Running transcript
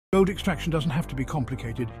Gold extraction doesn't have to be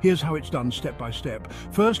complicated. Here's how it's done step by step.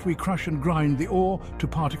 First, we crush and grind the ore to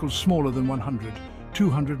particles smaller than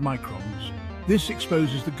 200 microns. This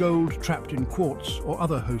exposes the gold trapped in quartz or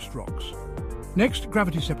other host rocks. Next,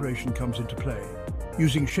 gravity separation comes into play.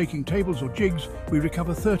 Using shaking tables or jigs, we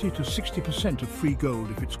recover 30 to 60% of free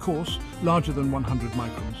gold if it's coarse, larger than 100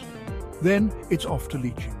 microns. Then, it's off to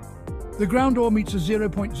leaching. The ground ore meets a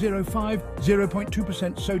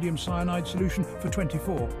 0.2% sodium cyanide solution for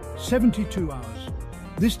 72 hours.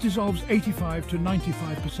 This dissolves 85 to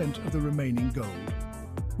 95% of the remaining gold.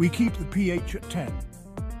 We keep the pH at 10,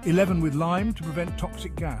 11 with lime to prevent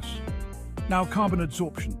toxic gas. Now carbon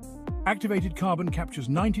adsorption. Activated carbon captures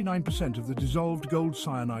 99% of the dissolved gold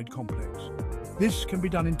cyanide complex. This can be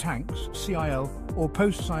done in tanks, CIL, or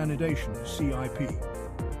post-cyanidation, CIP.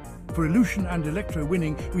 For elution and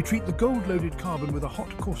electrowinning, we treat the gold-loaded carbon with a hot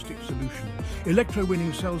caustic solution.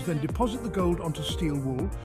 Electrowinning cells then deposit the gold onto steel wool,